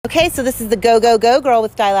Okay, so this is the Go Go Go Girl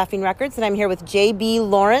with Die Laughing Records, and I'm here with J.B.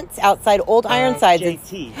 Lawrence outside Old Ironsides.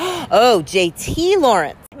 JT. Oh, J.T.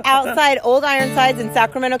 Lawrence outside Old Ironsides in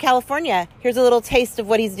Sacramento, California. Here's a little taste of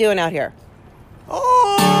what he's doing out here.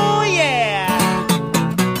 Oh, yeah.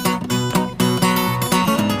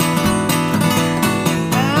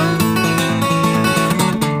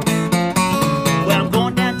 Well, I'm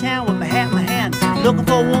going downtown with my hat in my hand, looking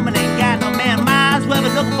for a woman, ain't got no man. Might as well be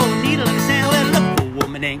looking for a needle in the sand. Well, looking for a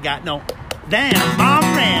woman, ain't got no damn mom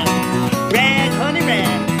rag. Rag, honey,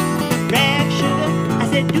 rag. Rag, sugar. I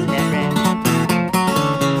said, do that, rag.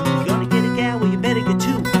 Gonna get a gal, well, you better get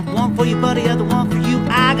two. One for your buddy, other one for you.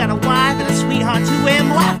 I got a wife and a sweetheart too. And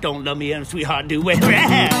my wife don't love me and a sweetheart do. Well,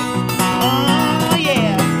 rag. Oh,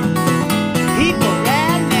 yeah. People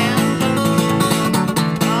rag now.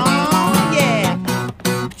 Oh, yeah.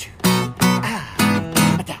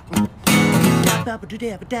 Do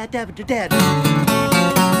that, do that, do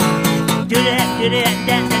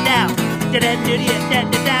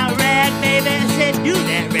that, rag, baby. I said, do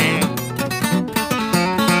that, rag.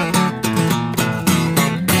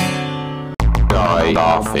 Die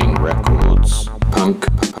Laughing Records Punk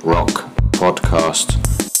Rock Podcast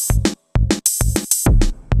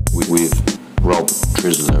with Rob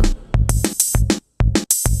Trisler.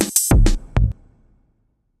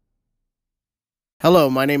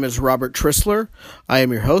 Hello, my name is Robert Trisler. I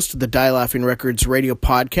am your host of the Die Laughing Records radio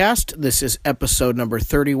podcast. This is episode number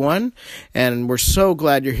 31, and we're so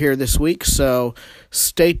glad you're here this week, so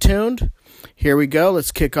stay tuned. Here we go.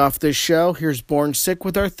 Let's kick off this show. Here's Born Sick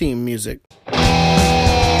with our theme music.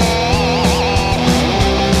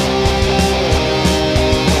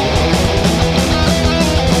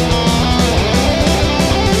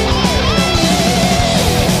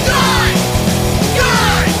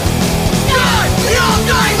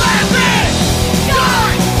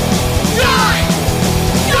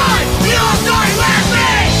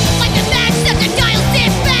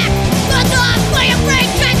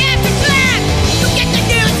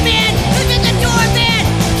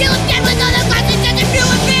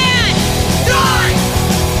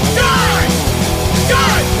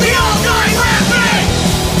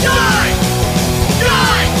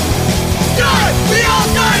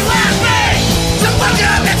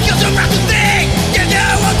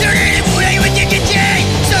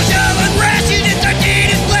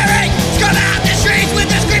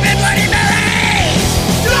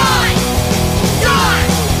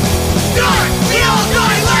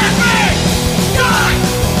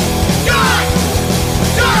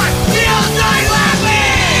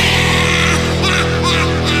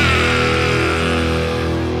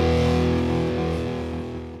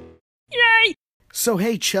 So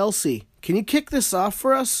hey Chelsea, can you kick this off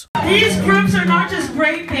for us? These groups are not just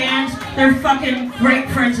great bands, they're fucking great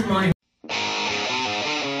friends of mine.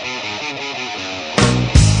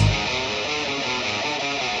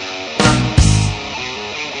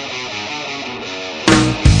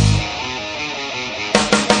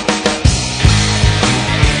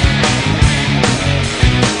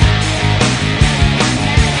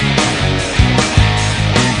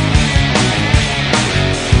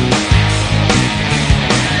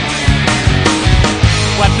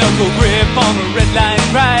 Grip on a red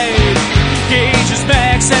line ride, gauge is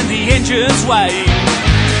max and the engine's wide.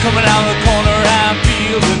 Coming out the corner I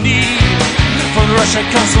feel the need. From the Russia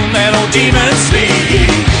comes from that old Demon's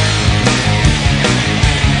League.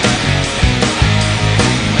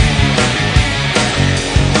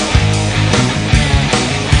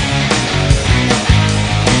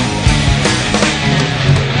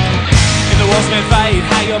 In the Wolfsman fight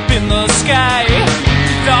high up in the sky,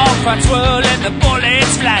 dogfights swirl and the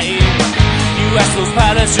bullets fly. You ask those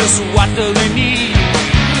pilots just what do they need.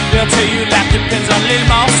 They'll tell you life depends on a little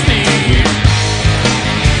more speed.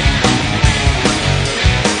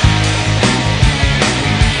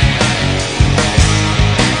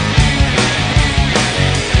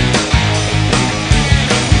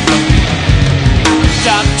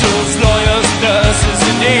 Doctors, lawyers, nurses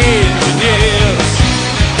and engineers,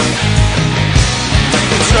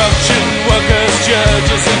 construction workers,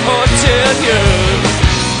 judges and hoteliers.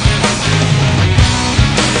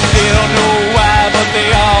 They don't know why, but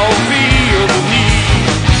they all feel the need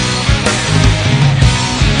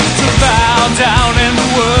to bow down and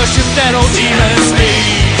worship that old demon's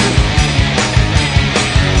lead.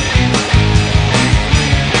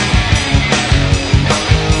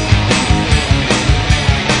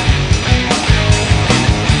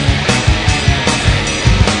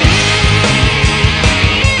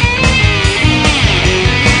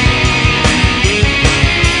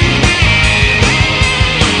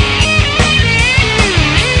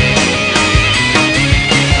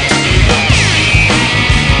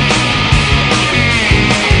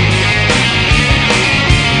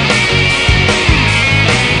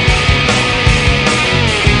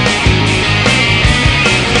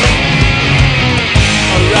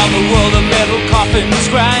 the world of metal coffins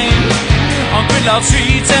grind on gridlock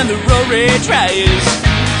streets and the road rage rise.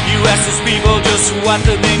 You ask those people just what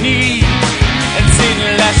do they need, and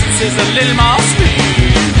Satan Lashes is a little more sweet.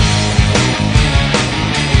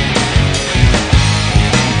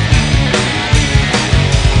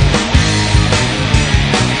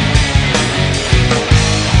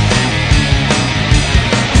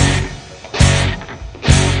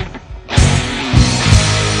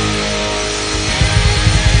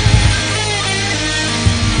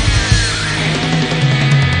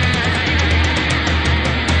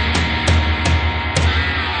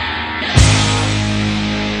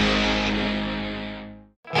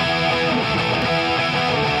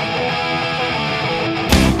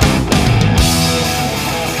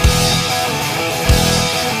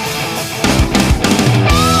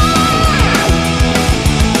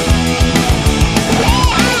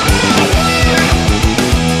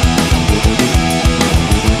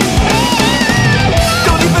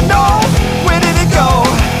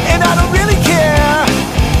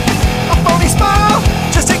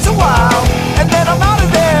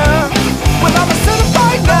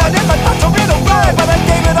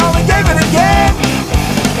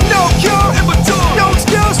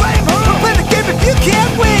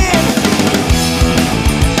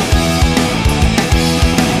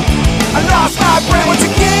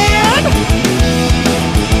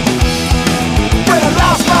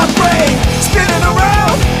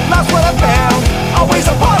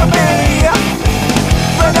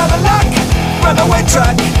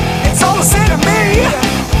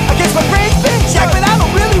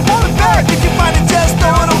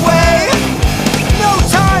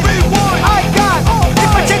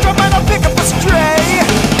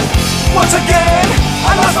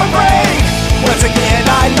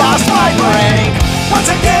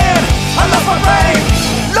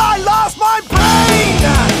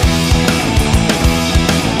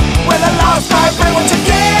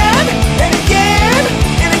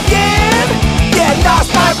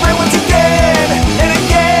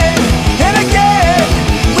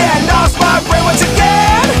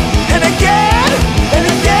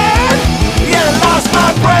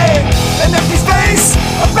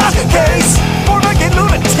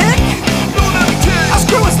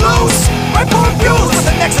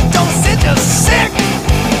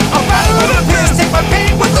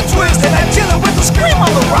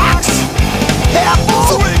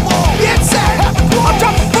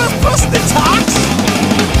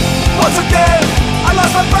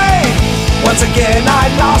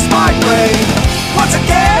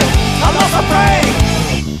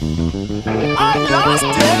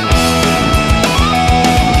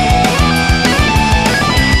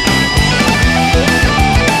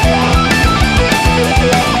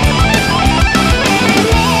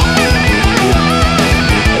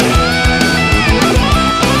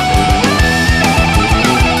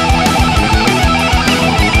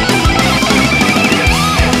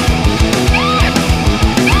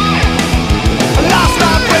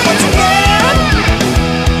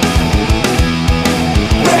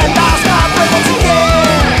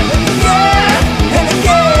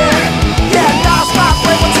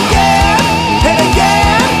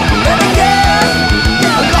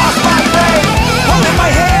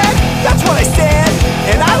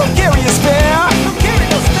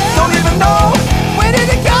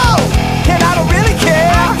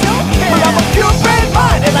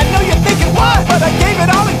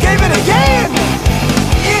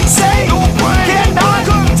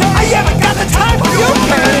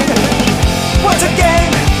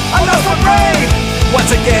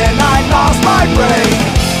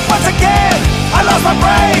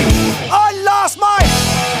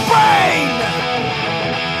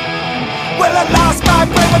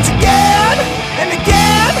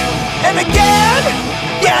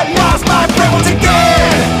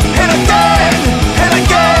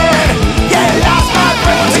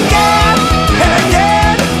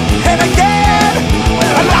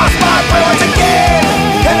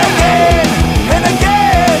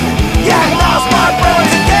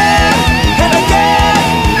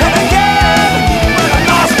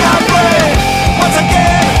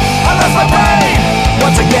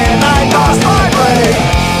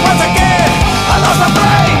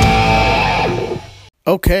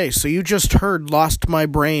 Okay, so you just heard Lost My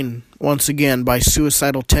Brain once again by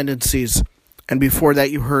Suicidal Tendencies. And before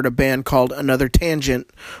that, you heard a band called Another Tangent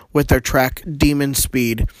with their track Demon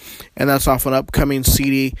Speed. And that's off an upcoming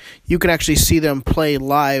CD. You can actually see them play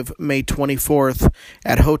live May 24th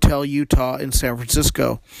at Hotel Utah in San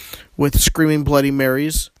Francisco with Screaming Bloody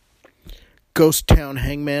Marys, Ghost Town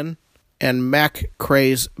Hangman, and Mac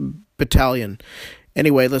Craze Battalion.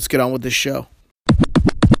 Anyway, let's get on with this show.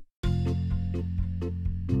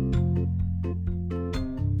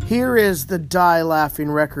 Here is the Die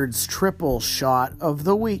Laughing Records triple shot of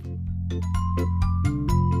the week.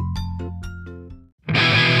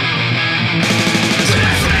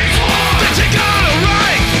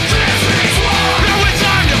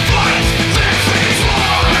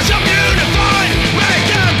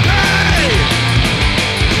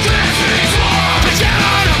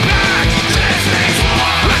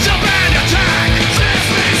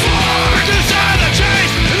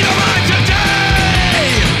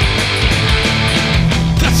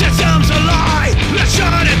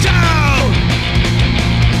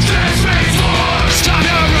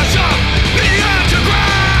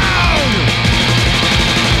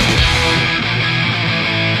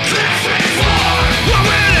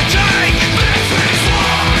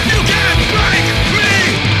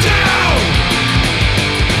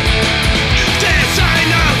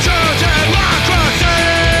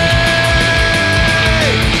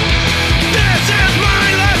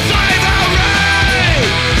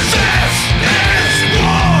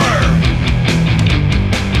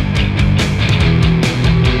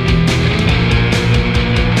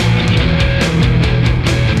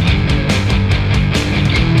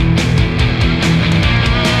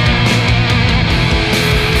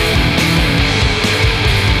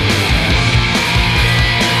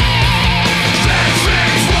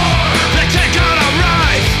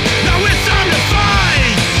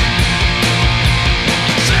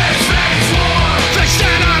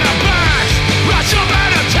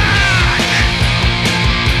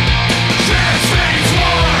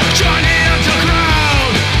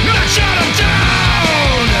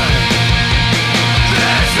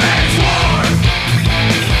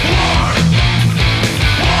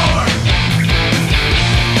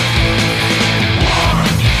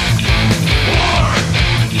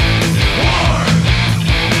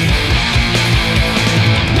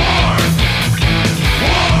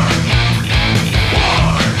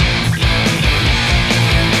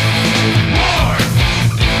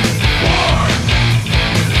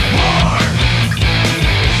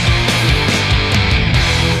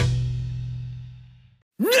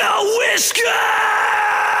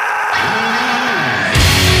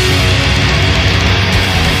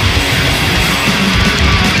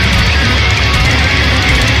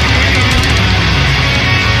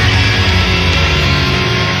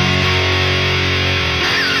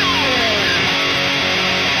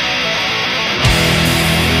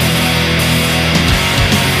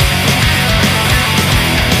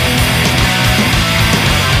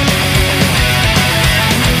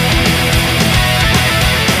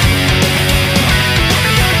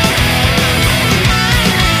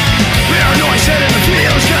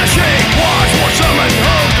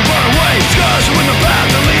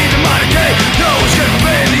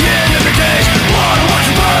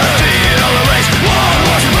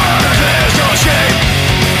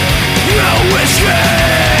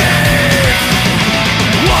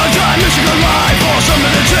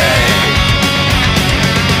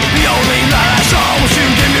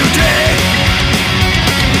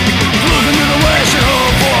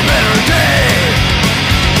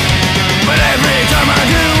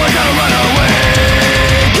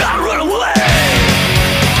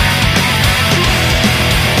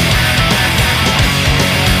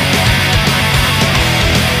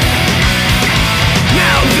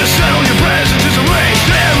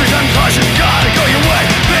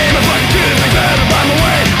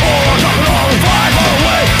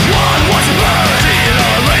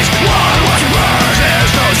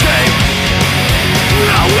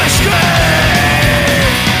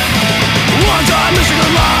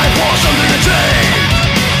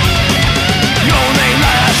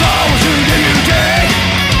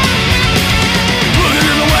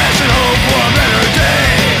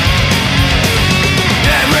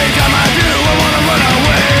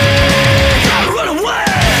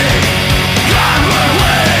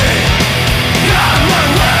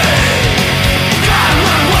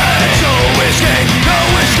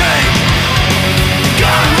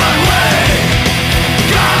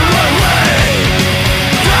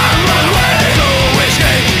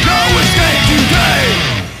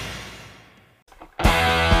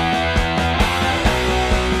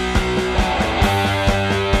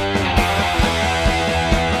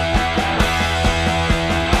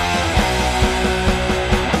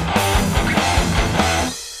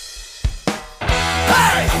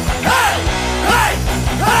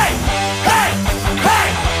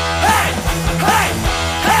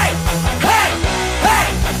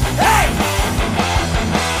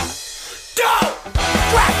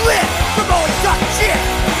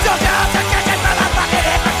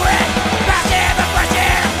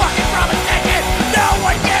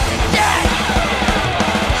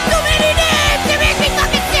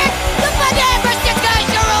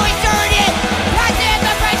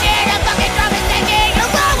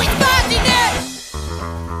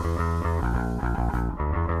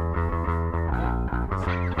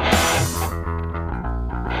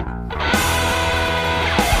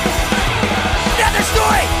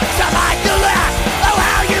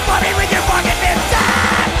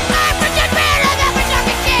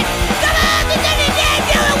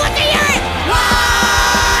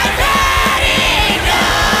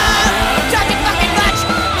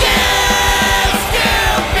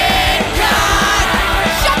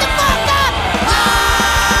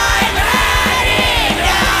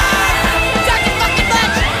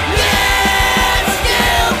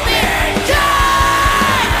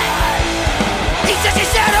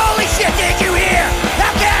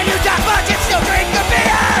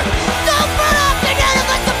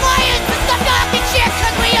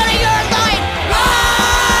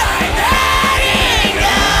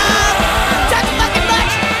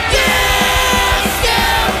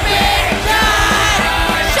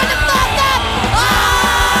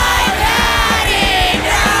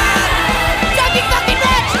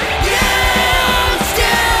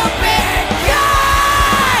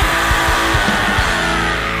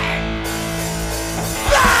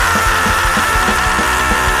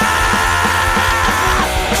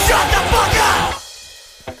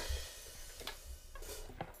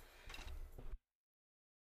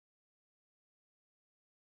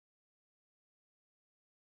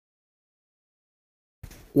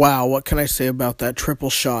 Wow, what can I say about that triple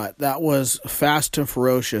shot? That was fast and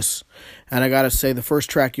ferocious. And I gotta say, the first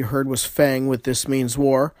track you heard was Fang with This Means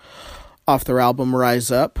War off their album Rise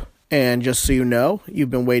Up. And just so you know, you've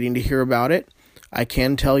been waiting to hear about it. I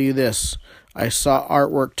can tell you this. I saw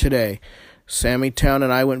artwork today. Sammy Town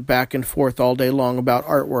and I went back and forth all day long about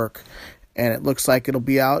artwork. And it looks like it'll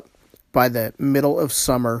be out by the middle of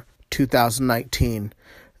summer 2019.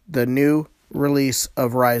 The new release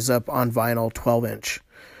of Rise Up on vinyl 12-inch.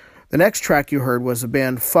 The next track you heard was the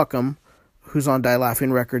band Fuck 'Em, who's on Die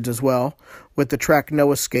Laughing Records as well, with the track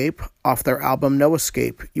No Escape off their album No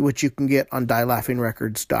Escape, which you can get on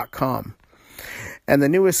DieLaughingRecords.com. And the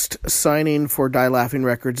newest signing for Die Laughing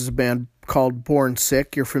Records is a band called Born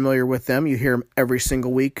Sick. You're familiar with them. You hear them every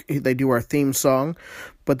single week. They do our theme song.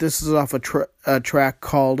 But this is off a track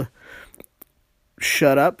called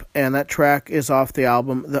Shut Up, and that track is off the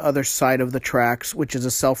album The Other Side of the Tracks, which is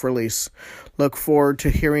a self-release. Look forward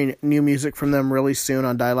to hearing new music from them really soon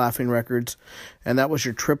on Die Laughing Records. And that was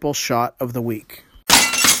your triple shot of the week.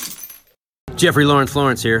 Jeffrey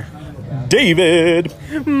Lawrence here. David.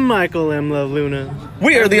 Michael M. Love Luna.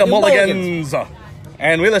 We are the Mulligans.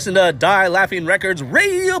 And we listen to Die Laughing Records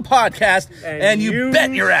radio podcast. And you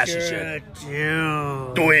bet your ass you should.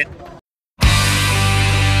 Do it.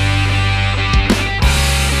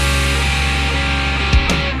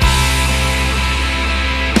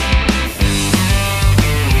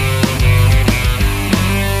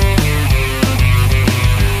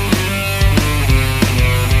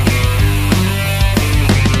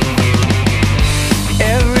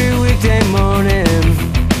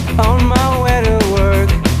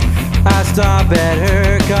 Stop at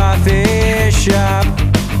her coffee shop.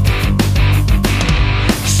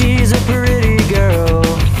 She's a pretty girl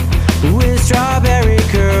with strawberry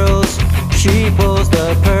curls. She pulls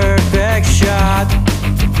the perfect shot,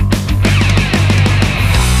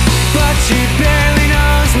 but she barely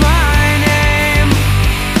knows my name,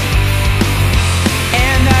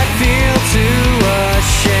 and I feel too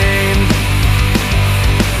ashamed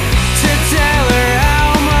to tell her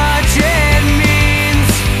how much it means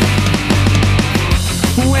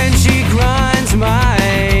when she grinds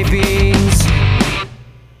my beans.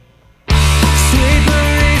 Sweet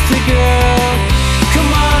barista girl,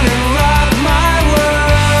 come on and rock my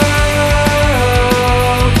world.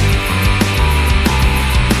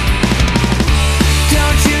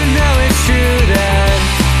 Don't you know it's true that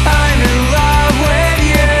I'm in love with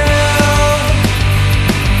you?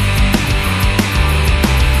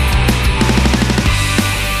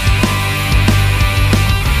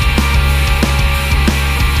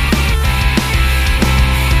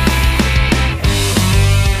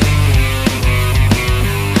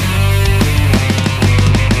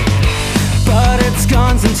 But it's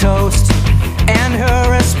scones and toast and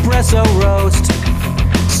her espresso roast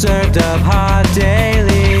served up hot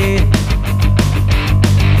daily.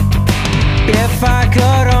 If I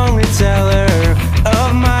could only tell her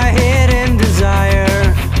of my hidden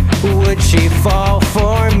desire, would she fall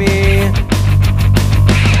for me?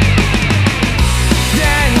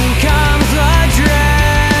 Then comes the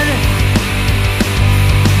dread.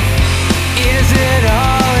 Is it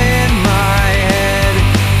all in my head?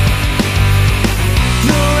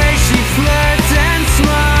 The way she flirts and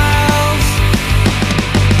smiles.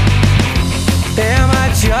 Am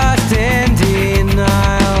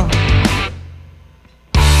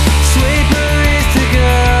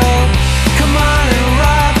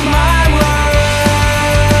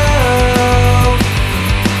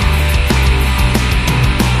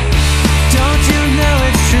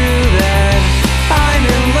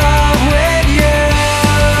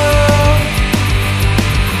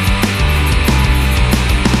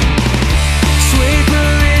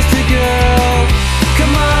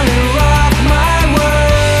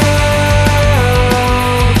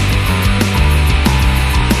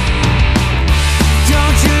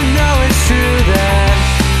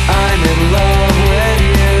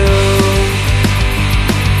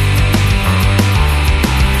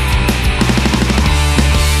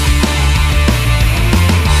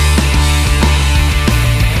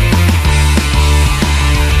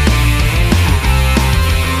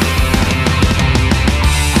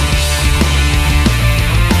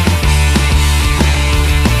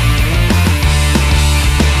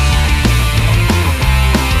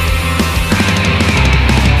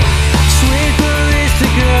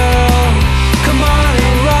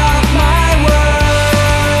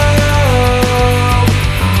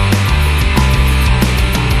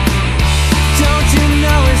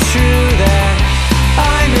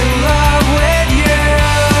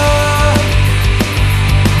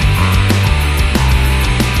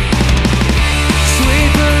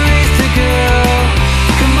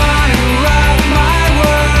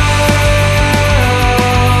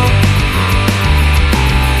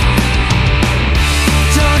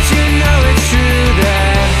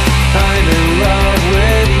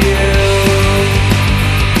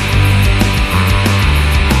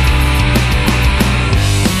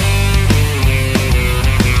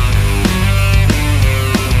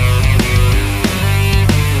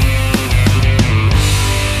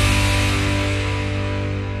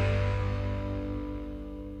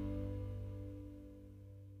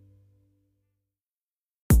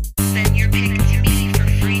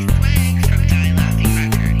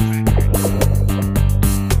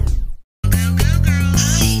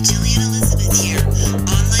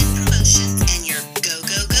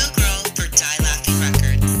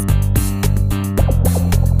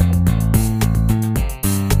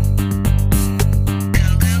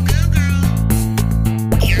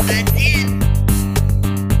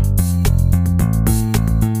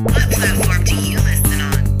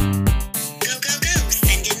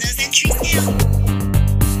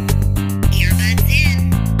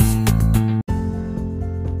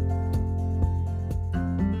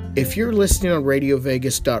If you're listening on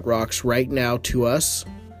RadioVegas.rocks right now to us,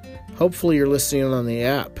 hopefully you're listening on the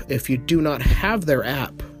app. If you do not have their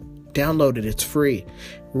app, download it. It's free.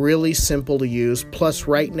 Really simple to use. Plus,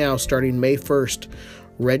 right now, starting May 1st,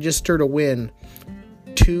 register to win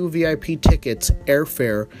 2 VIP tickets,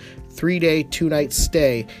 airfare, 3-day, 2-night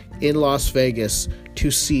stay in Las Vegas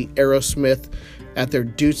to see Aerosmith at their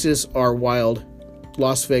Deuces Are Wild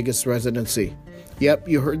Las Vegas residency. Yep,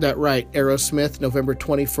 you heard that right. Aerosmith, November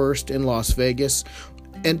 21st in Las Vegas.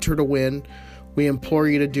 Enter to win. We implore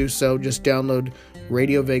you to do so. Just download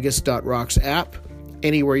RadioVegas.rocks app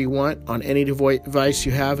anywhere you want on any device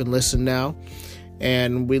you have and listen now.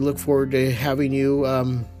 And we look forward to having you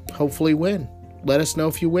hopefully win. Let us know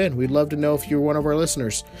if you win. We'd love to know if you're one of our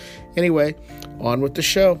listeners. Anyway, on with the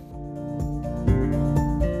show.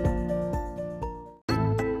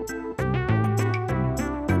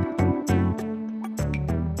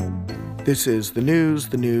 This is the news.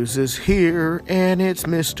 The news is here, and it's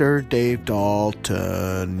Mr. Dave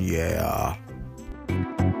Dalton. Yeah.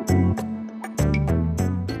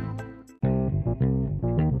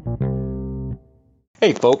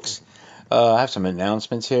 Hey, folks. I have some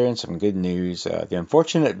announcements here and some good news. The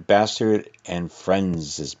Unfortunate Bastard and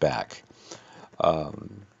Friends is back.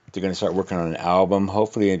 They're going to start working on an album,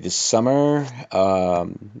 hopefully this summer.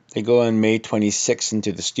 They go on May 26th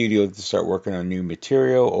into the studio to start working on new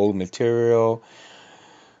material, old material.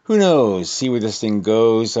 Who knows? See where this thing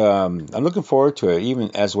goes. I'm looking forward to it,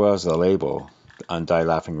 even as well as the label on Die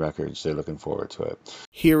Laughing Records. They're looking forward to it.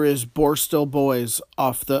 Here is Borstal Boys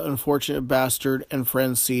off the Unfortunate Bastard and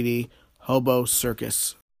Friends CD, Hobo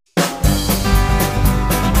Circus.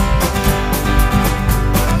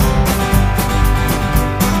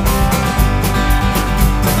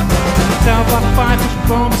 South Block 5, pushing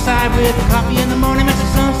from my side with a coffee in the morning, makes the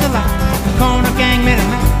sun still light. The corner gang made a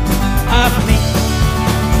night up for me.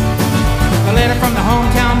 A letter from the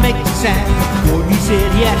hometown makes it sad. Lord, he said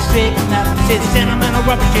he had a stick, and that said sentimental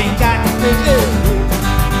rubbish ain't got no good.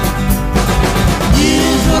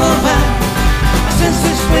 Years roll by, a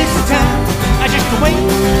senseless waste of time. I just wait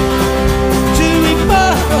to be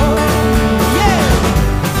born.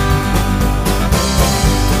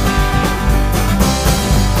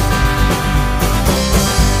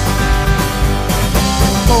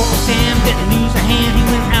 Sam didn't lose a hand, he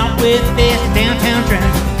went out with this downtown train.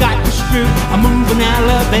 Got the screw, I'm moving out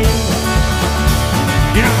of bed.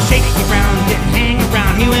 You know, shake around, didn't hang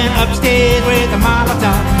around. He went upstairs with a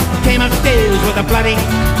Molotov, came upstairs with a bloody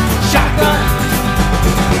shotgun.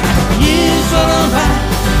 Years all by,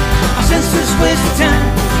 a senseless waste of time.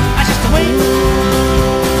 I just wait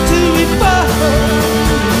to be born,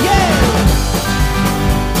 yeah.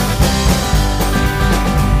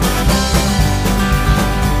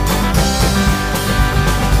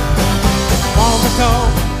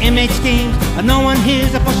 Inmate schemes, no one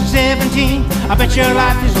here's a pushing 17. I bet your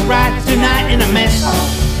life is right tonight in a mess.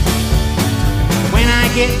 When I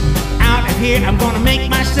get out of here, I'm gonna make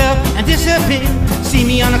myself and disappear. See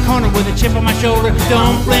me on the corner with a chip on my shoulder,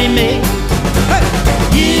 don't blame me. Hey!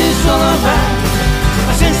 Years all by,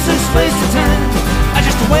 a senseless waste of time. I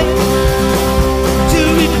just wait to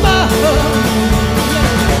be born.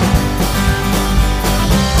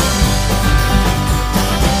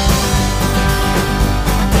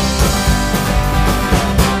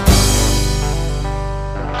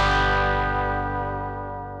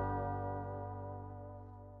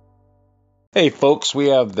 Hey folks, we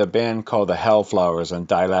have the band called the Hellflowers on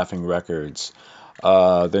Die Laughing Records.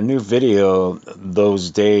 Their new video,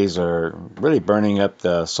 Those Days, are really burning up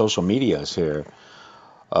the social medias here.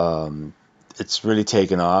 It's really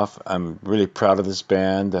taken off. I'm really proud of this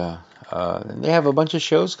band. They have a bunch of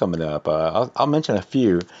shows coming up. I'll mention a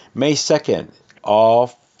few. May 2nd,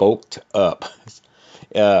 All Folked Up.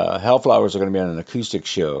 Hellflowers are going to be on an acoustic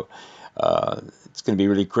show. It's going to be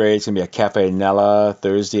really great. It's going to be at Cafe Nella,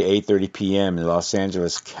 Thursday, 8:30 p.m. in Los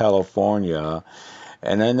Angeles, California.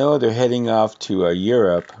 And I know they're heading off to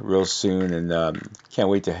Europe real soon, and can't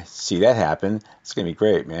wait to see that happen. It's going to be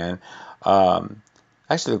great, man.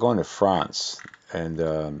 Actually, they're going to France. And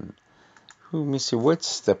let me see,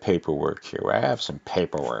 what's the paperwork here? I have some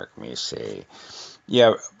paperwork. Let me see.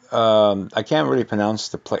 Yeah, I can't really pronounce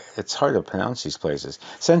the place. It's hard to pronounce these places.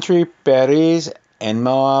 Century Paris and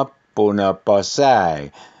Moa Bonaparte.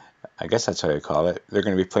 I guess that's how you call it. They're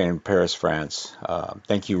going to be playing in Paris, France.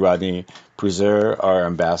 Thank you, Rodney Pruser, our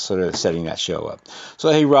ambassador, setting that show up.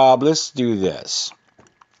 So, hey, Rob, let's do this.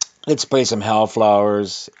 Let's play some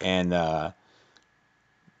Hellflowers, and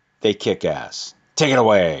they kick ass. Take it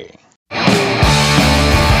away.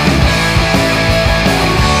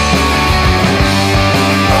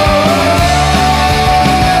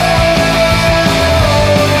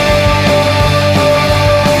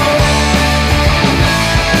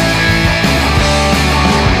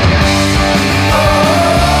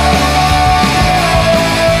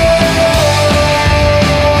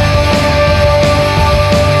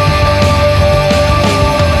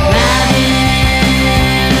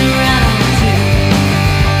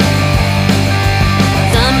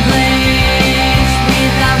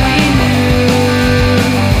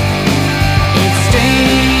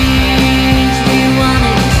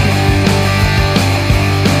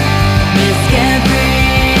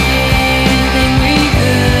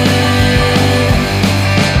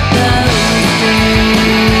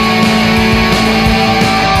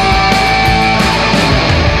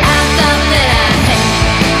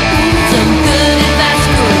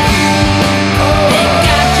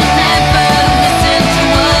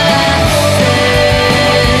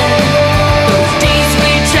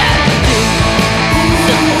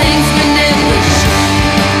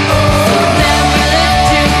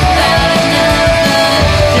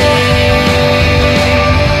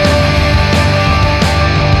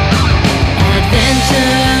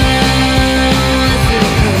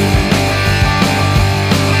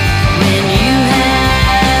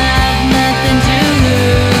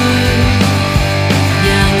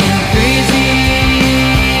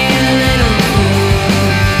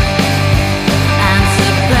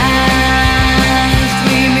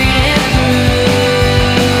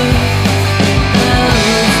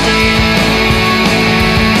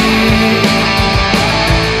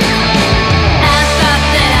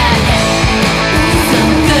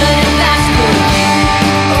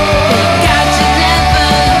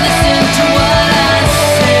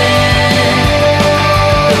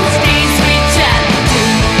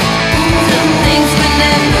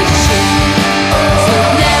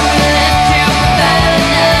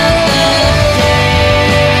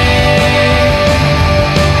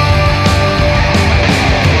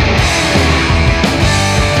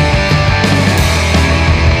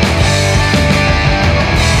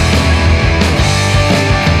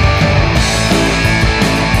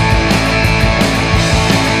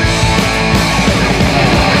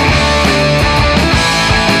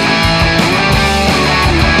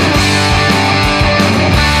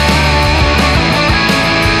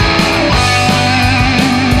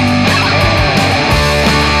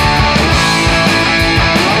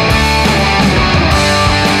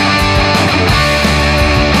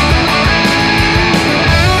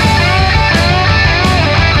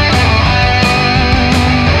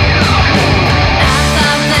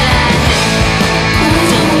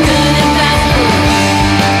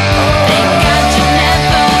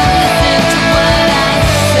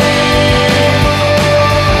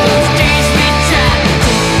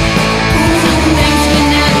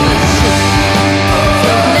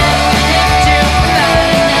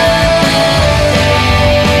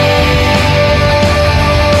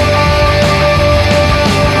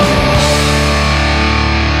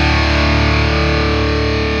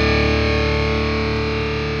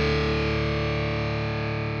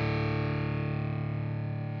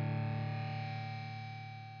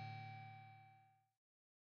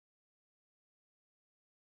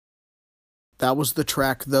 That was the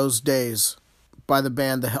track Those Days by the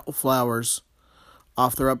band The Hellflowers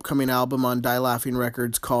off their upcoming album on Die Laughing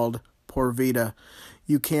Records called Por Vida.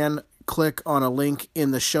 You can click on a link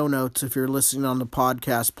in the show notes if you're listening on the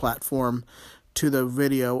podcast platform to the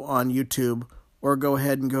video on YouTube, or go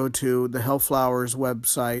ahead and go to the Hellflowers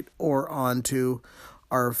website or onto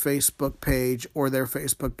our Facebook page or their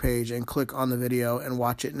Facebook page and click on the video and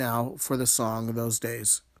watch it now for the song Those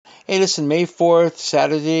Days. Hey, listen, May 4th,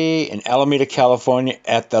 Saturday in Alameda, California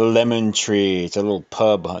at the Lemon Tree. It's a little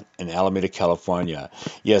pub in Alameda, California.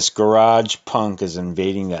 Yes, Garage Punk is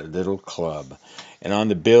invading that little club. And on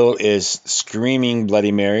the bill is Screaming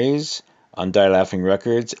Bloody Marys on Die Laughing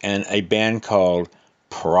Records and a band called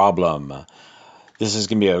Problem. This is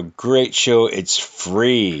going to be a great show. It's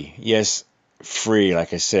free. Yes, free.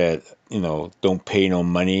 Like I said, don't pay no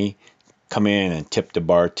money. Come in and tip the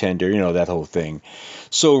bartender, that whole thing.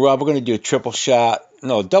 So, Rob, we're going to do a double shot.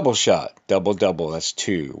 Double. That's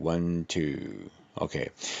 2. 1, 2. Okay.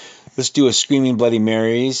 Let's do a Screaming Bloody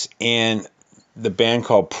Marys. And the band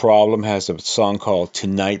called Problem has a song called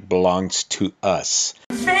Tonight Belongs to Us.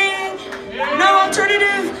 Fang, no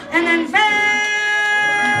alternative, and then fang.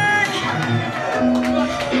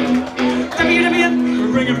 WWF.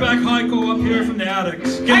 We're bringing back Heiko up here from the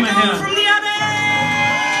attics. Give him a hand. From the attics.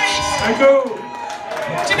 Heiko.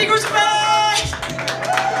 Jimmy Crucifix.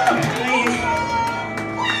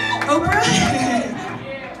 Oprah.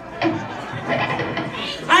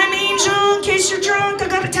 I'm Angel, in case you're drunk. I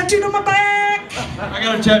got a tattoo on my back. I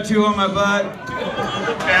got a tattoo on my butt.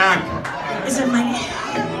 Back. Is it my name?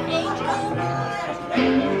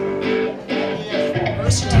 I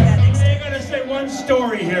should do that next time. I gotta say one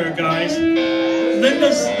story here, guys.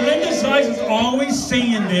 Linda Size is always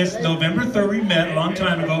saying this. November 3rd, we met a long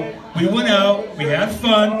time ago. We went out, we had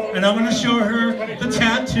fun, and I'm gonna show her the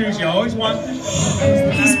tattoo she always wants.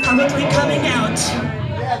 He's publicly coming out.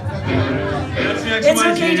 It's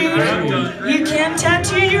okay, dude. You can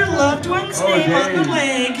tattoo your loved one's name on the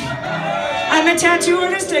leg. I'm a tattoo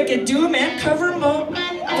artist. I can do them and cover them up.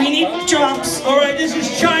 We need drops. All right, this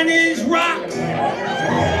is Chinese rock.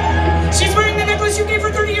 She's wearing the necklace you gave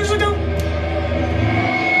her 30 years ago.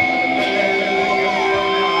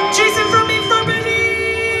 Jason from me for Betty.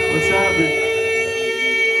 What's happening?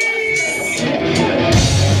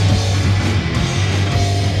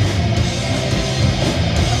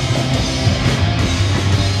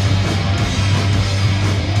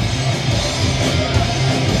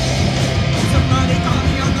 Somebody call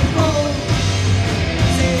me on the phone.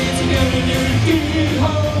 Say it's a good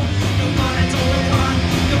home. The one that's over one.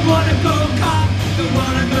 The one to go cop. The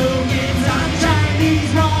one to go get some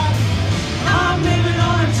Chinese rock. I'm living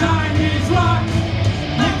on Chinese rock.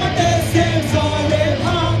 Like a distance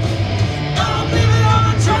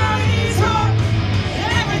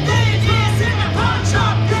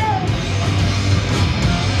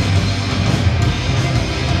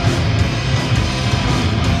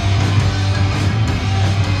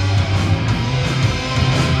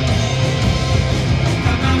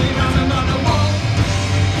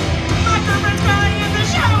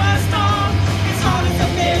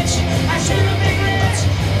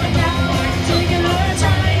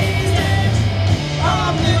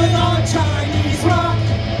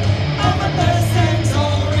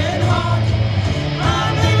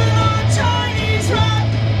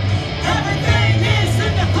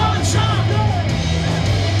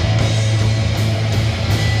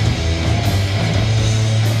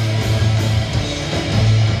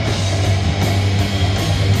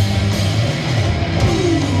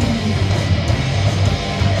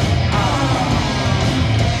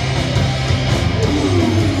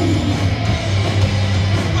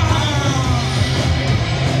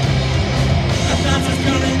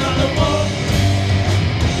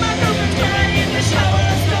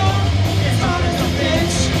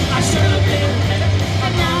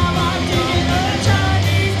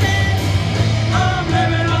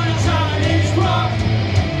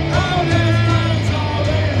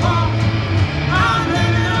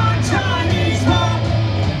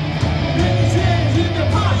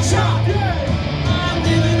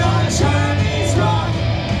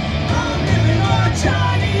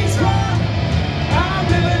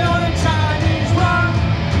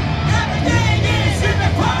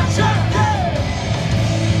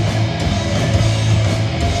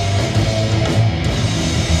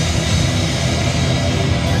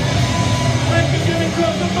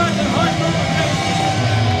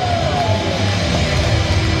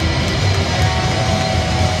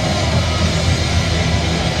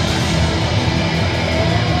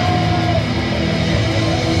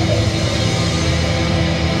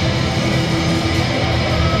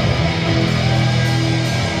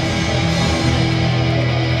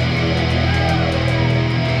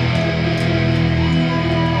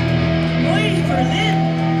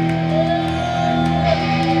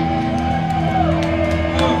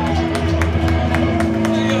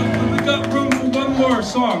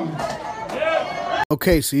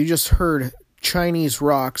Okay, so you just heard Chinese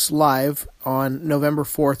Rocks live on November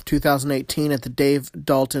 4th, 2018 at the Dave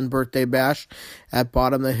Dalton Birthday Bash at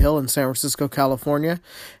Bottom of the Hill in San Francisco, California.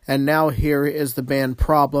 And now here is the band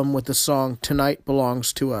Problem with the song Tonight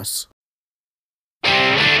Belongs to Us.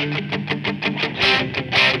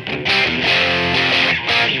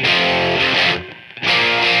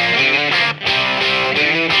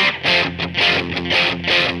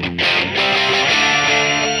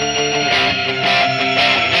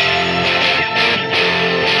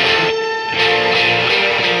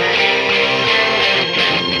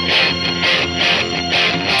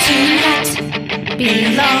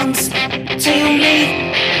 Belongs to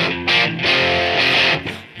me.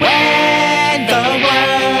 When the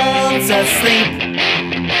world's asleep,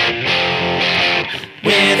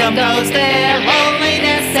 with them goes their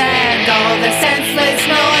loneliness and all the senseless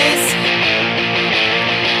noise.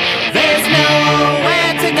 There's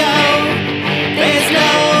nowhere to go, there's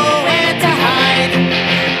nowhere to hide.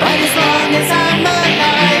 But as long as I'm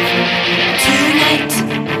alive, tonight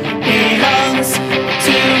belongs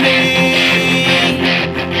to me.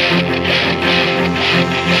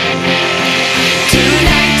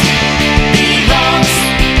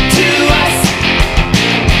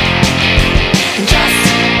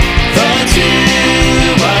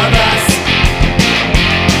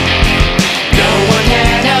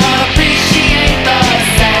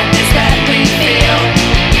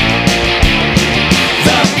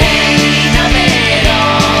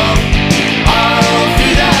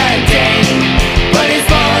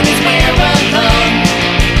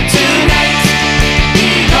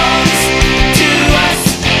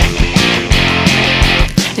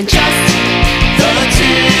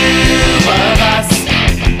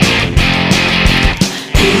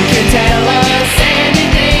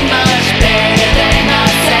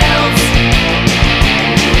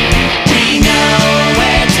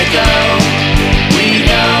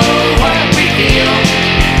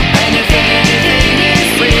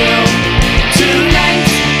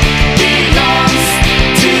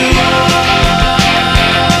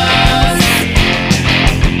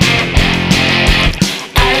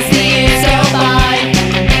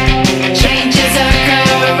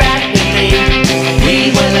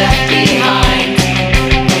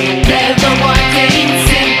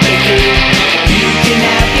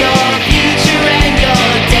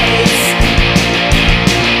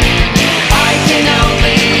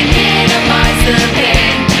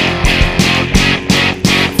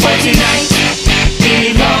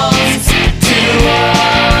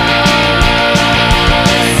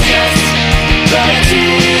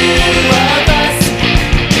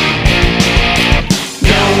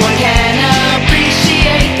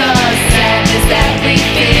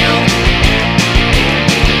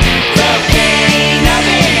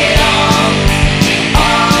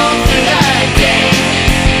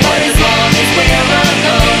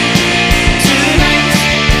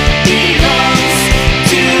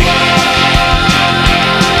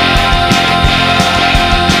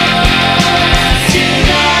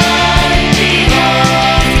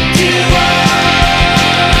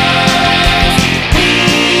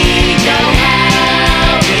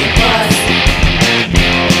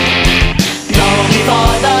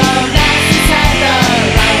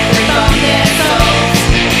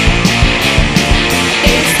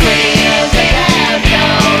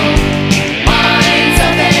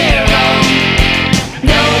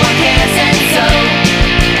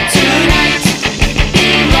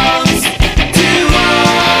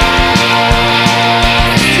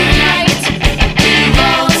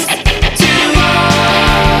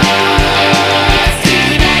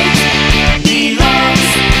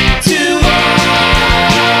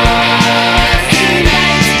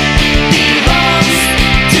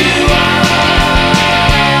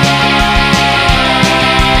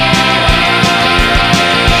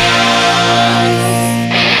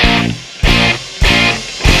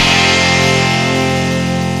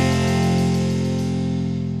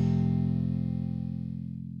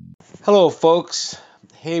 Hello, folks.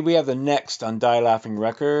 Hey, we have the next on Die Laughing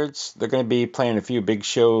Records. They're going to be playing a few big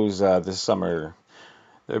shows this summer.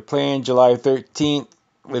 They're playing July 13th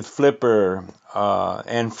with Flipper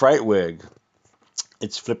and Frightwig.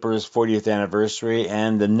 It's Flipper's 40th anniversary,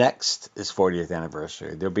 and the next is 40th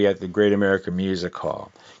anniversary. They'll be at the Great American Music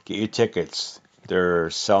Hall. Get your tickets. They're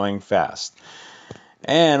selling fast.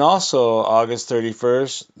 And also, August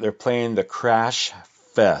 31st, they're playing the Crash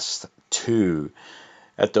Fest 2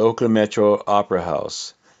 at the Oakland Metro Opera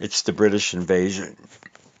House. It's the British Invasion.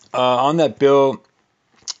 On that bill,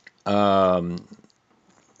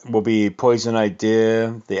 will be Poison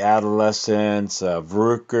Idea, The Adolescents,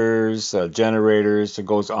 Verukers, Generators. It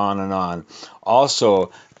goes on and on.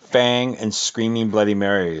 Also, Fang and Screaming Bloody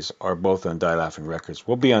Marys are both on Die Laughing Records.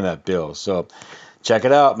 We'll be on that bill. So check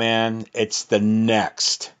it out, man. It's the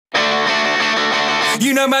next.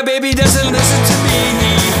 You know my baby doesn't listen to me.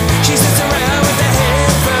 She sits around with the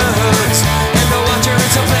headphones, and the watcher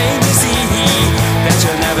is so plain to see that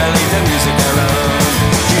she'll never leave the music alone.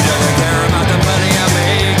 She doesn't care about the money I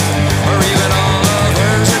make, or even all of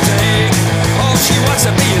hers to take. All she wants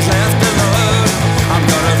to be is left alone. I'm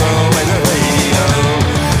gonna throw away the radio.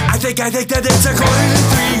 I think that it's 2:45.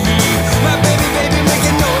 My baby,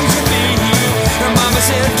 making noise with me. Her mama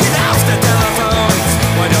said, get off the telephone.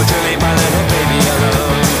 Why don't you leave my little baby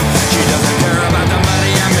alone? She doesn't care about the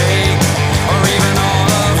money I make, or even all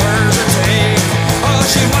of hers to take. All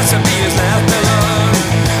she wants to be is left alone.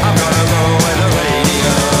 I'm gonna throw away the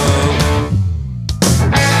radio.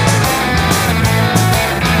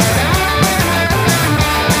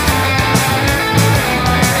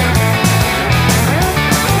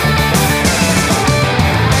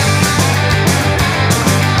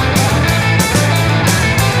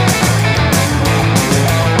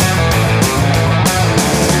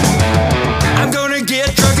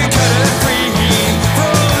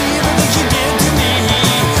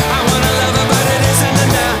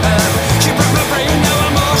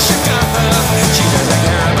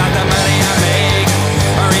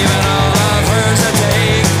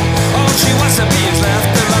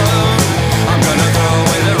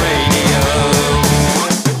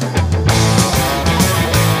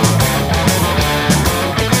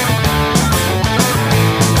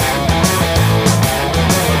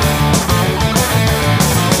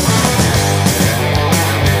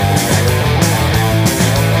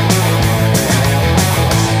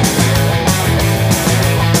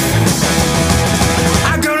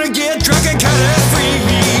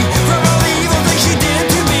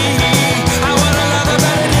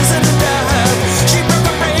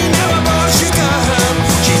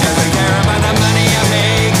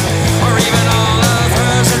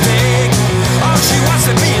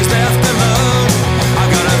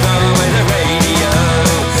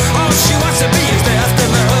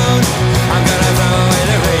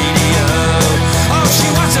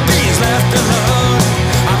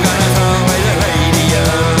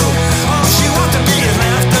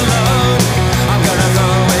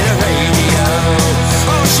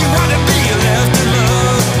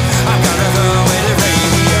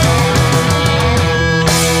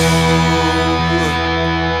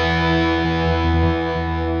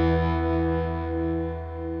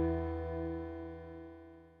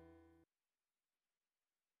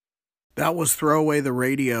 That was Throw Away the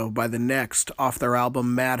Radio by The Next off their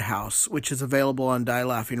album Madhouse, which is available on Die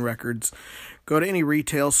Laughing Records. Go to any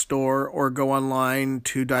retail store or go online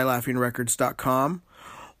to dielaughingrecords.com,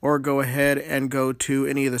 or go ahead and go to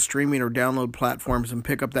any of the streaming or download platforms and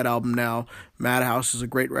pick up that album now. Madhouse is a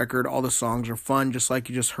great record. All the songs are fun, just like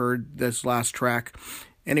you just heard this last track.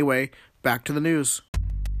 Anyway, back to the news.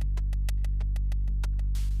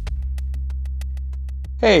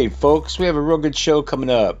 Hey folks, we have a real good show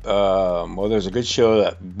coming up. Well, there's a good show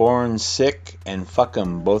that Born Sick and Fuck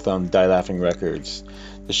 'Em, both on Die Laughing Records.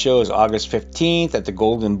 The show is August 15th at the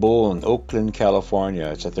Golden Bull in Oakland, California.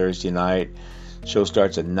 It's a Thursday night. Show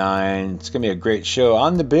starts at 9. It's going to be a great show.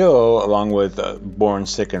 On the bill, along with Born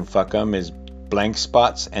Sick and Fuck 'Em, is Blank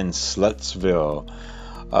Spots and Slutsville.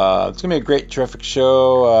 It's going to be a great, terrific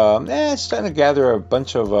show. It's starting to gather a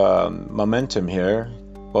bunch of momentum here.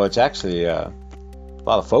 Well, it's actually... a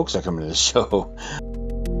lot of folks are coming to the show.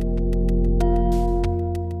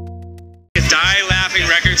 Die Laughing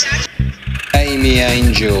Records. Amy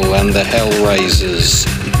Angel and the Hellraisers.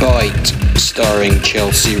 Bite, starring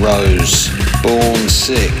Chelsea Rose. Born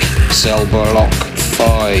Sick, Cell Block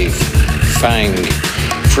 5. Fang,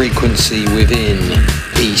 Frequency Within.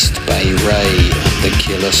 East Bay Ray, The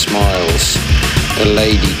Killer Smiles. The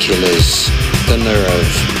Lady Killers. The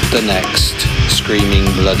Nerve, The Next. Screaming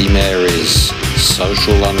Bloody Marys.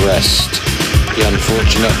 Social Unrest, The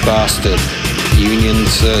Unfortunate Bastard, Union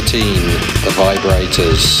 13, The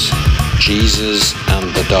Vibrators, Jesus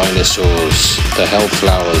and the Dinosaurs, The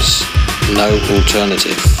Hellflowers, No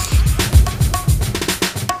Alternative.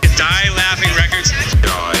 Die Laughing Records.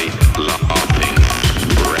 Die Laughing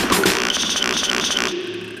Records.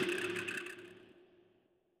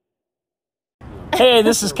 Hey,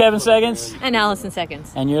 this is Kevin Seconds. And Allison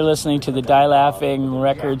Seconds. And you're listening to the Die Laughing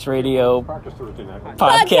Records Radio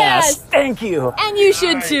podcast. Thank you. And you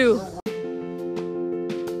should too.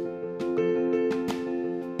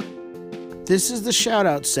 This is the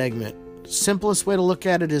shout-out segment. simplest way to look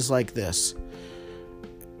at it is like this.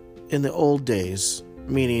 In the old days,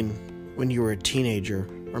 meaning when you were a teenager,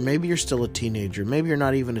 or maybe you're still a teenager, maybe you're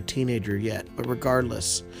not even a teenager yet, but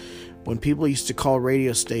regardless, when people used to call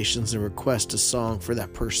radio stations and request a song for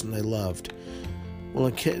that person they loved, well,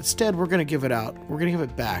 instead, we're going to give it out. We're going to give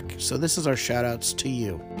it back. So this is our shout-outs to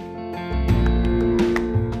you.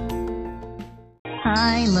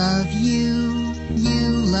 I love you,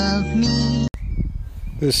 you love me.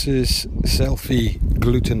 This is Selfie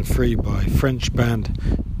Gluten Free by French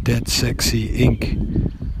band Dead Sexy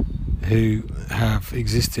Inc., who have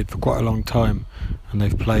existed for quite a long time, and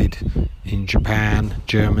they've played in Japan,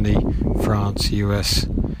 Germany, France, US.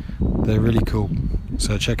 They're really cool.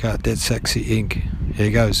 So check out Dead Sexy Inc.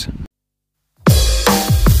 Here goes.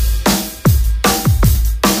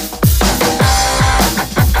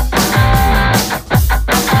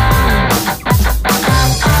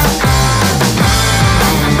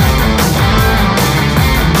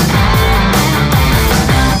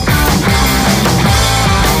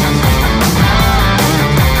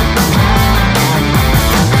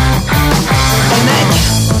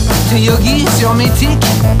 Yogi sur Mythique,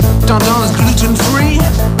 tendance gluten free.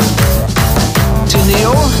 T'es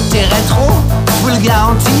néo, t'es rétro, full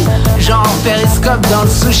garantie, genre périscope dans le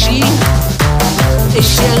sushi. Et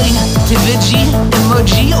chérie, t'es veggie,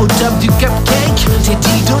 emoji au top du cupcake. T'es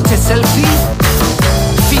dildo, t'es selfie.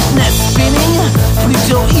 Fitness spinning,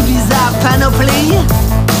 plutôt Ibiza panoplie.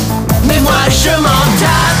 Mais moi je m'en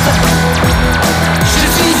tape, je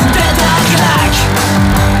suis une tête à claque.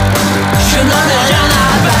 Je n'en ai rien à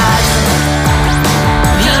battre,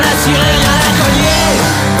 rien à tirer, rien à cogner.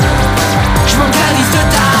 Je m'en calisse de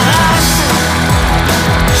ta race,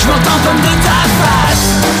 je m'en tamponne de ta face.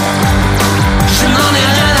 Je n'en ai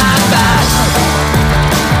rien à battre,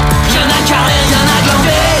 rien à carrer, rien à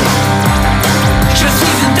glander. Je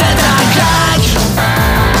suis une tête à claque.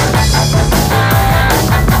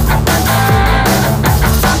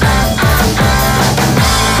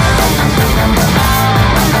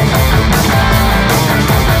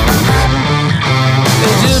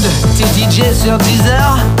 T'es DJ sur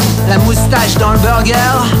Deezer, la moustache dans le burger.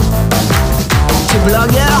 T'es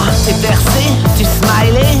blogueur, t'es percé, t'es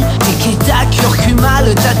smiley. T'es Keta, curcuma,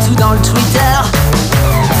 le tatou dans le Twitter.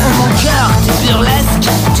 Oh mon cœur, t'es burlesque,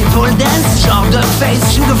 t'es pole dance, genre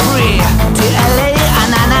Dogface, sugar free. T'es LA,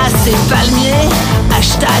 ananas et palmier.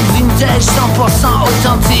 Hashtag vintage 100%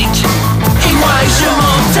 authentique. Et moi je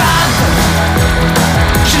m'en tape,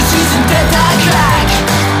 je suis une tête à claque.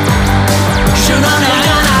 Je n'en ai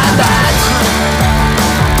rien à battre,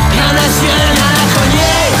 rien à cirer, rien à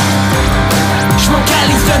cogner. Je m'en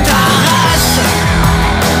calisse de ta race,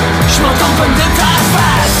 je m'en tamponne de ta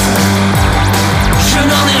face. Je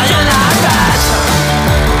n'en ai rien à battre,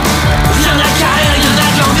 rien à carrer, rien à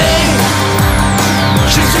glander.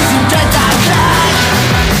 Je suis une tête à claque.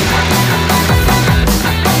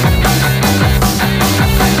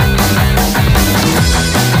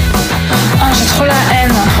 Oh, j'ai trop la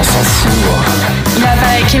haine. On s'en fout. Il a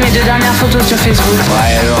pas liké mes 2 dernières photos sur Facebook.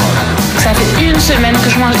 Ouais, alors. Ça fait 1 semaine que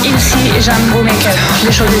je mange ici et j'ai un beau make-up. Je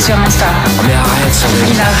l'ai chaudé sur Insta. Oh, mais arrête ça.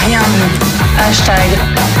 Il a rien vu. Hashtag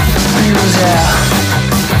loser.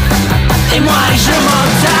 Et moi je m'en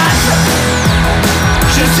tape,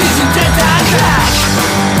 je suis une tête à claque.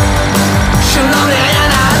 Je n'en ai rien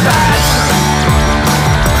à battre,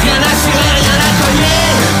 rien à cirer, rien à cogner.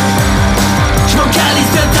 Je m'en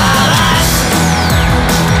calisse de ta race,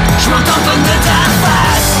 je m'en tamponne de ta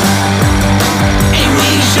face. Et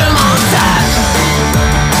oui je m'en tape,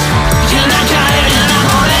 rien à carrer, rien à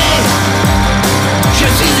branler. Je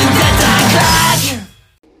suis une tête à claque.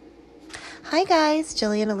 Hi guys,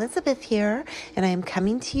 Jillian Elizabeth here, and I am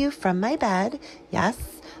coming to you from my bed. Yes,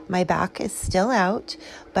 my back is still out,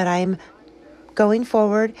 but I'm going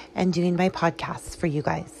forward and doing my podcasts for you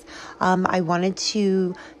guys. I wanted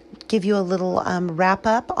to give you a little wrap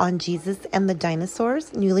up on Jesus and the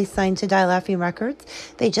Dinosaurs, newly signed to Die Laughing Records.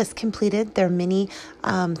 They just completed their mini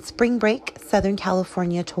spring break Southern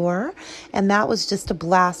California tour, and that was just a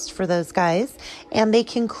blast for those guys. And they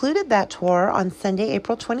concluded that tour on Sunday,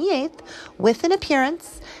 April 28th with an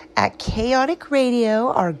appearance at Chaotic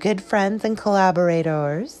Radio, our good friends and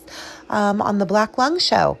collaborators, on the Black Lung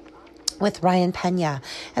Show with Ryan Pena.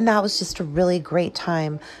 And that was just a really great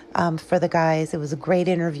time for the guys. It was a great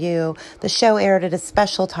interview. The show aired at a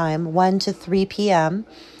special time, 1 to 3 p.m.,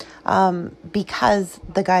 because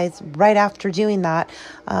the guys, right after doing that,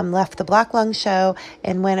 left the Black Lung Show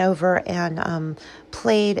and went over and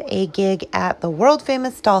played a gig at the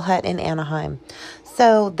world-famous Doll Hut in Anaheim.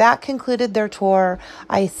 So that concluded their tour.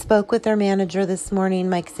 I spoke with their manager this morning,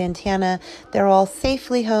 Mike Santana. They're all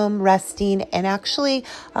safely home, resting, and actually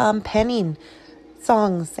penning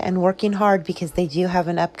songs and working hard because they do have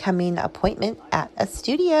an upcoming appointment at a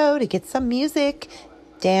studio to get some music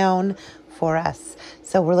down for us.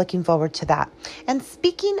 So we're looking forward to that. And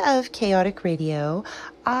speaking of chaotic radio,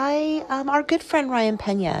 our good friend Ryan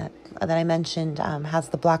Pena that I mentioned has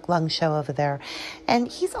the Black Lung show over there.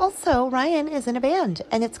 And Ryan is in a band,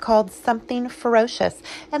 and it's called Something Ferocious.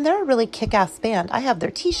 And they're a really kick-ass band. I have their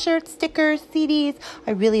t-shirts, stickers, CDs.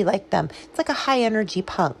 I really like them. It's like a high-energy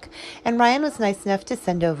punk. And Ryan was nice enough to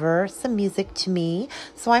send over some music to me.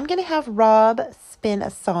 So I'm going to have Rob spin a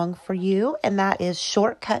song for you, and that is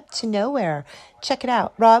Shortcut to Nowhere. Check it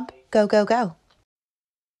out. Rob, go, go, go.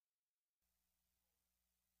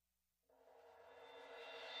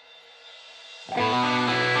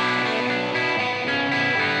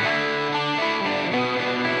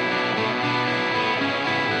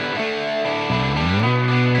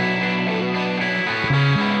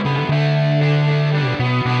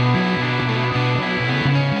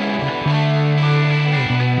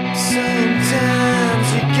 Sometimes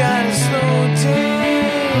you gotta slow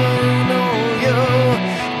down, or you're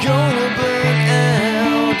gonna burn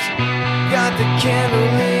out. Got the candle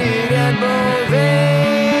lit at both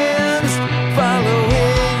ends,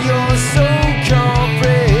 following your so-called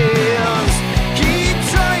friends. Keep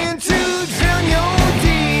trying to drown your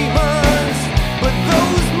demons, but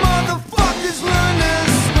those motherfuckers learn to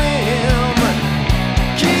swim.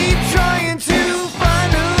 Keep trying to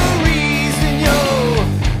find a reason you're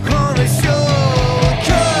on a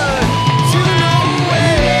shortcut to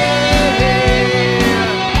nowhere.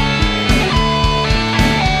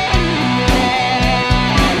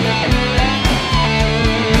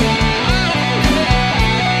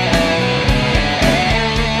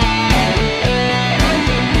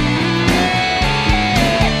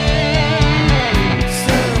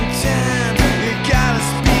 Sometimes you gotta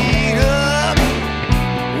speed up.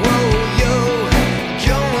 Whoa, yo,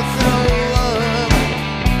 gonna throw up.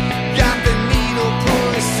 Got the needle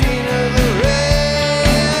pushing to the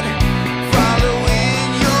red, following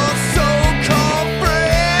your so-called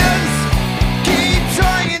friends. Keep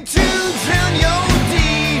trying to drown your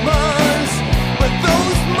demons, but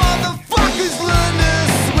those motherfuckers learn to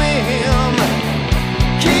swim.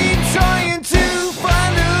 Keep trying to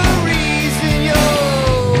find a reason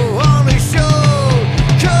you're on a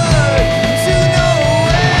shortcut to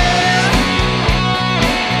nowhere.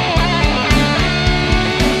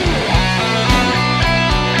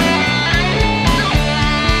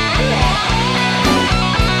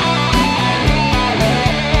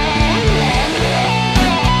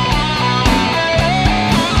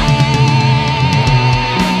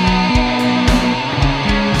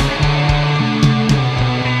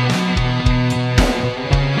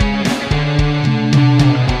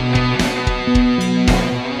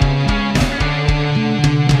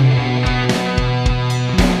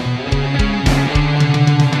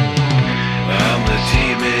 I'm the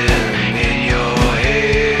demon in your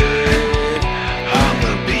head. I'm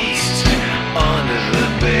the beast under the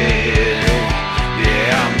bed.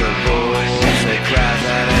 Yeah, I'm the voice that cries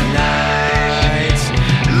out at night.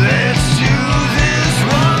 Let's do this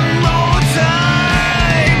one more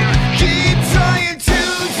time. Keep trying to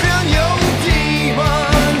drown your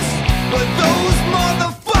demons, but those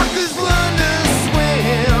motherfuckers learn to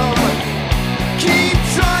swim. Keep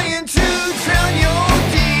trying to drown your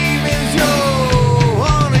demons, you're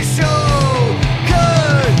on a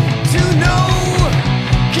shortcut to know.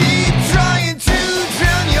 Keep trying to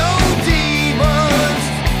drown your demons,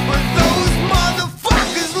 but those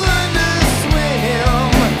motherfuckers learn to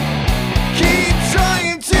swim. Keep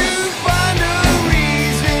trying to find a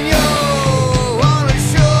reason you're on a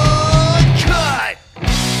shortcut.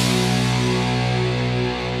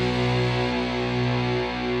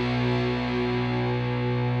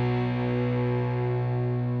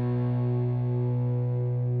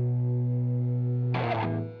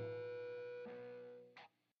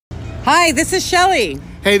 Hi, this is Shelley,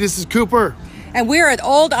 Hey, this is Cooper. and we're at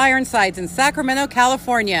Old Ironsides in Sacramento,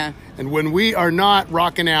 California. And when we are not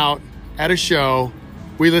rocking out at a show,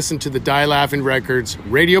 we listen to the Die Laughing Records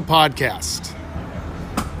radio podcast.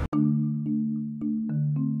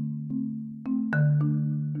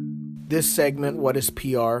 This segment, What is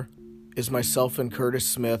PR, is myself and Curtis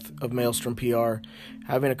Smith of Maelstrom PR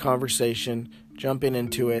having a conversation, jumping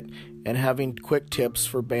into it, and having quick tips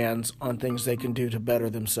for bands on things they can do to better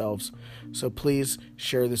themselves. So please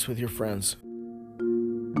share this with your friends.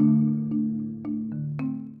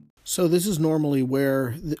 So this is normally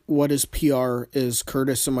where What is PR is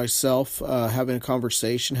Curtis and myself having a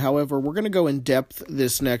conversation. However, we're going to go in depth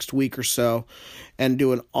this next week or so and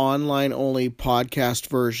do an online-only podcast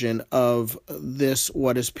version of this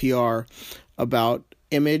What is PR about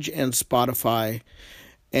Image and Spotify.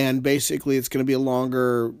 And basically, it's going to be a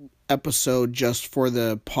longer episode just for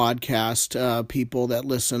the podcast people that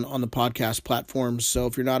listen on the podcast platforms. So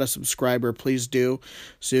if you're not a subscriber, please do,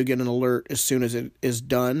 so you'll get an alert as soon as it is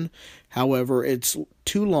done. However, it's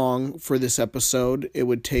too long for this episode. It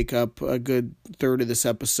would take up a good third of this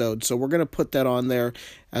episode. So we're going to put that on there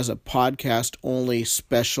as a podcast only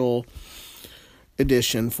special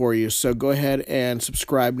edition for you. So go ahead and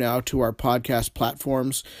subscribe now to our podcast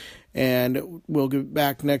platforms, and we'll get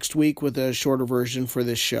back next week with a shorter version for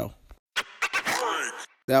this show.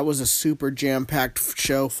 That was a super jam-packed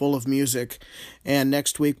show full of music, and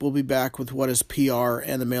next week we'll be back with What is PR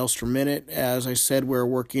and the Maelstrom Minute. As I said, we're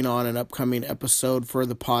working on an upcoming episode for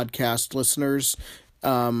the podcast listeners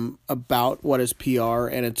about what is PR,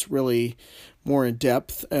 and it's really more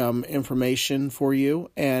in-depth information for you.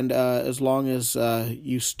 And as long as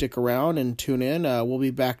you stick around and tune in, we'll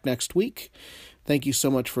be back next week. Thank you so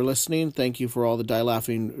much for listening. Thank you for all the Die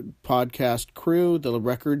Laughing podcast crew, the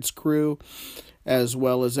records crew, as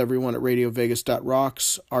well as everyone at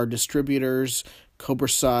RadioVegas.rocks, our distributors, Cobra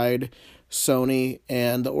Side, Sony,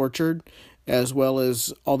 and The Orchard, as well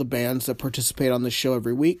as all the bands that participate on the show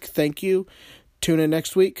every week. Thank you. Tune in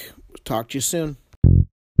next week. Talk to you soon.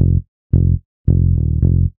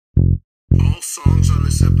 All songs on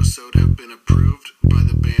this episode have been approved by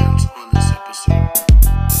the bands on this episode.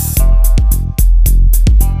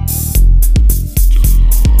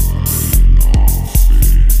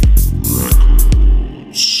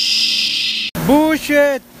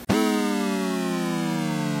 Bullshit!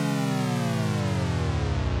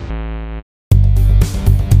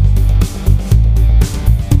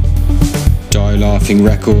 Die Laughing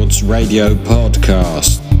Records radio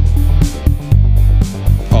podcast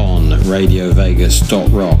on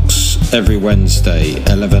RadioVegas.rocks every Wednesday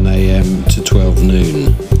 11 a.m. to 12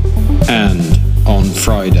 noon and on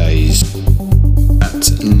Fridays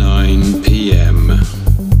at 9 p.m.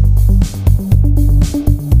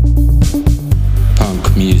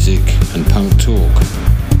 Punk music and punk talk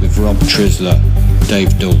with Rob Trisler,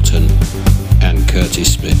 Dave Dalton and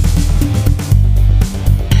Curtis Smith.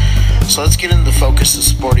 So let's get into the focus of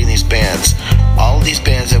supporting these bands. All of these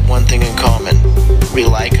bands have one thing in common. We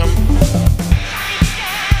like them.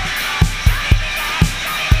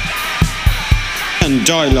 And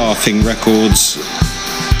Die Laughing Records,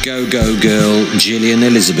 Go Go Girl Gillian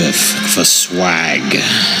Elizabeth for swag.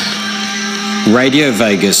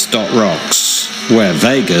 RadioVegas.rocks, where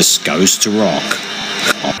Vegas goes to rock.